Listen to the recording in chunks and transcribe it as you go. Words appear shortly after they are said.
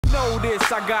know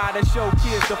this. I gotta show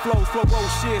kids the flows, flow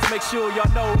shits. Make sure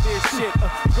y'all know this shit.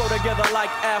 Go together like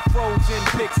afros and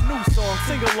picks. New song,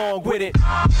 sing along with it.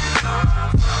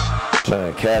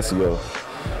 Man, Casio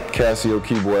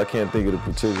keyboard. I can't think of the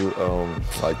particular,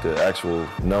 like the actual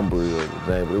number or the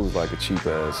name, but it was like a cheap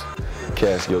ass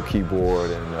Casio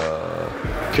keyboard and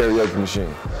karaoke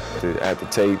machine. At the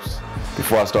tapes,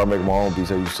 before I started making my own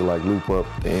beats, I used to like loop up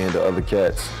the end of other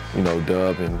cats, you know,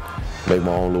 dub and make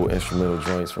my own little instrumental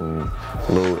joints from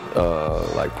little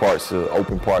like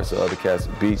open parts of other cats'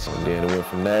 beats, and then it went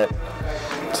from that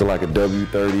to like a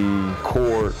W30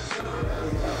 chord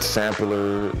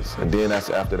samplers, and then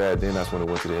after that, that's when it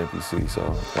went to the MPC. So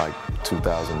like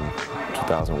 2000,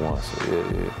 2001. So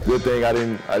yeah. Good thing I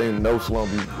didn't know Slum,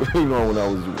 you know, when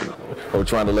I was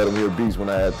trying to let him hear beats when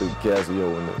I had the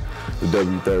Casio and the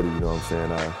W30. You know what I'm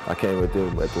saying? I came at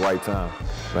them at the right time.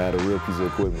 I had a real piece of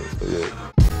equipment. So yeah.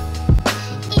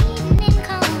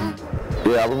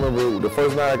 Yeah, I remember the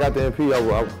first night I got the MP,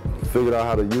 I figured out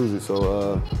how to use it.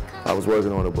 So I was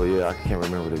working on it, but yeah, I can't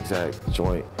remember the exact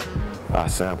joint I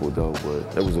sampled though,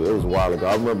 but it was a while ago.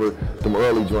 I remember them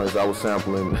early joints I was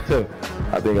sampling.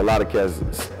 I think a lot of cats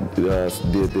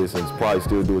did this and probably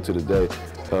still do it to the day.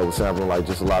 I was sampling like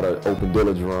just a lot of open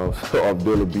Dilla drums off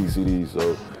Dilla beat CDs.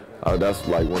 So that's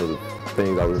like one of the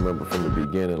things I remember from the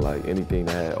beginning, like anything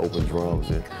that had open drums,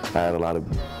 and I had a lot of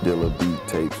Dilla beat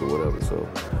tapes or whatever. So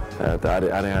I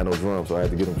didn't have no drums, so I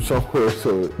had to get them somewhere.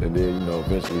 So, and then, you know,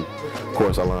 eventually, of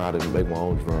course, I learned how to make my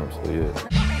own drums. So yeah.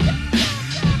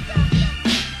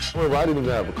 I didn't even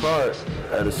have a card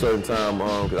at a certain time,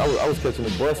 because I was catching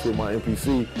the bus with my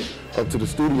MPC up to the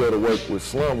studio to work with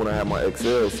Slum when I had my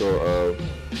XL. So,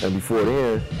 and before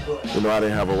then, you know, I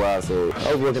didn't have a ride. So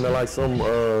I was working at like some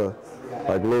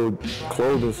like little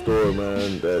clothing store,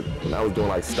 man, that when I was doing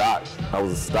like stock. I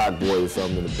was a stock boy or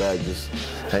something in the back, just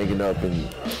hanging up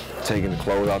and taking the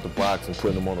clothes out the box and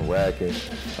putting them on the rack. And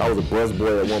I was a bus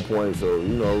boy at one point, so,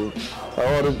 you know,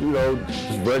 I ordered, you know,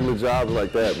 just regular jobs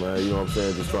like that, man, you know what I'm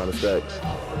saying, just trying to stack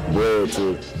bread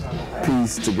to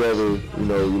piece together, you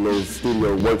know, your little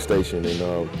studio workstation.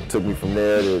 And took me from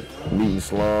there to meeting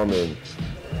Slum and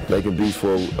making beats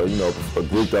for, you know, a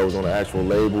group that was on an actual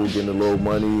label, getting a little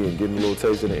money and getting a little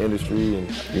taste in the industry, and,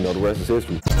 you know, the rest is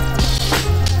history.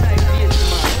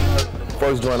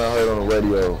 First joint I heard on the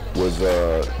radio was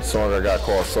a song I got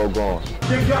called So Gone.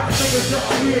 They got niggas up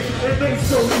here and they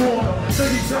so gone.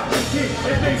 Ladies out the kid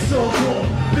and they so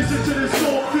gone. Listen to this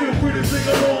song, feel free to sing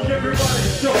along.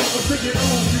 Everybody jump, I'm singing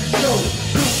on the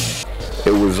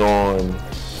show. It was on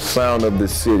Sound of the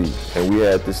City, and we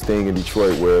had this thing in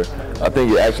Detroit where I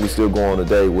think it actually still go on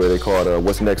today, where they called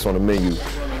What's Next on the Menu.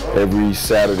 Every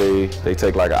Saturday they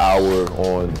take like an hour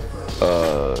on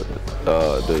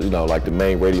you know, like the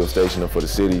main radio station for the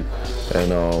city,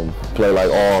 and play like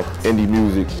all indie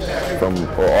music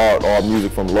or all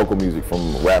music from local music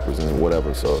from rappers and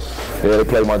whatever. So yeah, they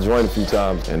played my joint a few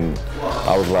times, and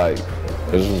I was like,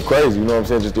 this was crazy, you know what I'm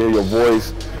saying? Just to hear your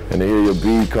voice and to hear your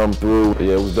beat come through.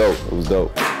 Yeah, it was dope. It was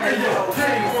dope.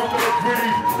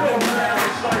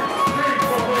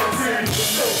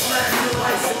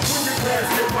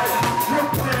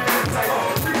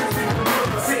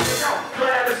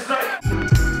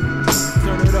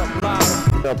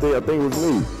 I think it was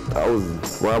me. I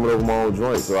was rhyming over my own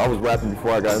joint, so I was rapping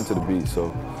before I got into the beat.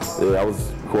 So yeah, I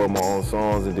was recording my own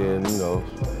songs, and then, you know,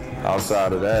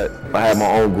 outside of that, I had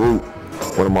my own group.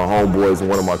 One of my homeboys and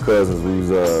one of my cousins,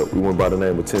 we went by the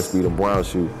name of 10 Speed and Brown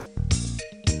Shoe.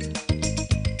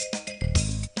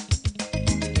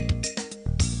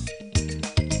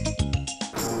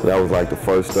 That was like the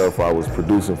first stuff I was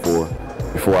producing for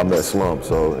before I met Slum.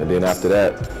 So, and then after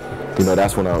that, you know,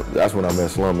 that's when I met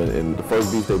Slum, and the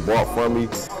first beats they bought from me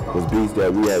was beats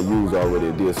that we had used already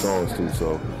and did songs to.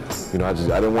 So, you know, I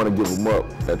didn't want to give them up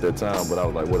at that time, but I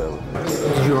was like, whatever.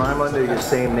 Did you rhyme under your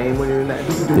same name when you were in that?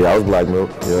 Yeah, I was Black Milk.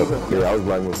 Yeah, I was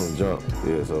Black Milk from the jump.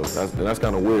 Yeah, so that's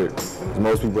kind of weird.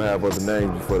 Most people have other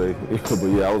names before they, but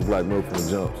yeah, I was Black Milk from the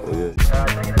jump. So yeah.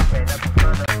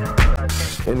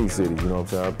 Any city, you know what I'm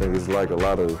saying? I think it's like a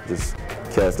lot of just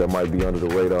cats that might be under the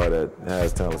radar that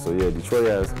has talent. So yeah, Detroit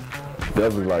has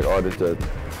definitely like artists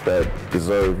that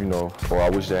deserve, you know, or I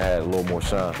wish they had a little more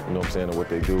shine, you know what I'm saying, of what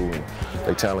they do, and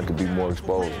their talent could be more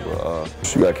exposed.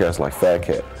 But you got cats like Fat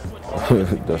Cat.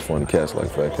 That's funny, cats like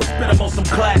Fat Cat. On some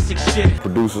classic shit.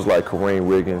 Producers like Kareem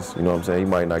Riggins, you know what I'm saying, he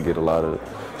might not get a lot of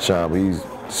shine, but he's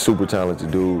super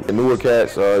talented dude. The newer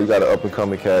cats, you got an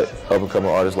up-and-coming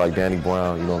artist like Danny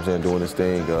Brown, you know what I'm saying, doing his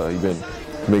thing. He's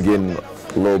been getting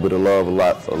a little bit of love, a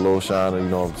little shine, you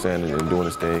know what I'm saying, and doing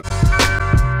his thing.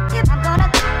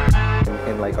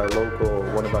 In like our local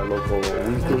one of our local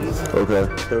weeklies. Okay.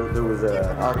 There was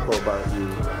an article about you,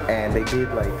 and they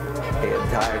did like a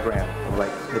diagram of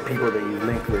like the people that you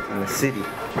linked with in the city.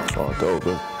 Oh, dope.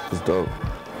 It's dope.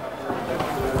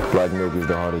 Black Milk is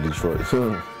the heart of Detroit.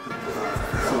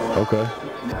 Okay.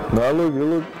 No,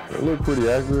 it look pretty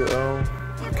accurate.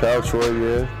 Cal Troy,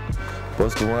 yeah.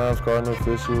 Busta Rhymes, Cardinal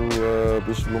Official,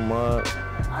 Bishop Lamont,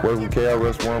 working with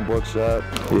KRS-One, Buckshot.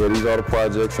 Yeah, these are the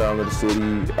projects, Sound of the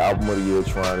City, Album of the Year,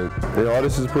 Trying It. You know, all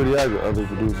this is pretty accurate. Other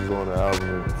producers on the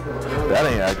album. That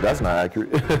ain't accurate. That's not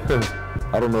accurate.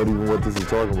 I don't know even what this is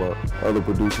talking about. Other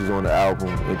producers on the album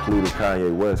included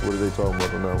Kanye West. What are they talking about?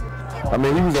 I don't know. I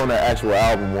mean, he was on that actual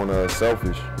album on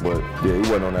Selfish, but yeah, he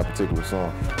wasn't on that particular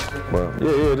song. But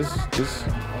yeah, this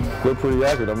look pretty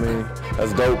accurate. I mean,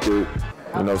 that's dope that,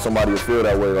 you know, somebody will feel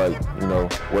that way, like, you know,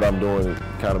 what I'm doing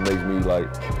kind of makes me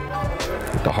like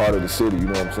the heart of the city, you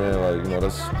know what I'm saying? Like, you know,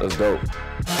 that's dope.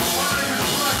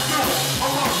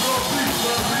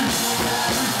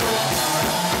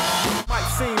 Might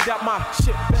seem that my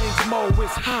shit bangs mo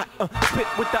is hot, spit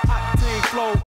with the octane flow.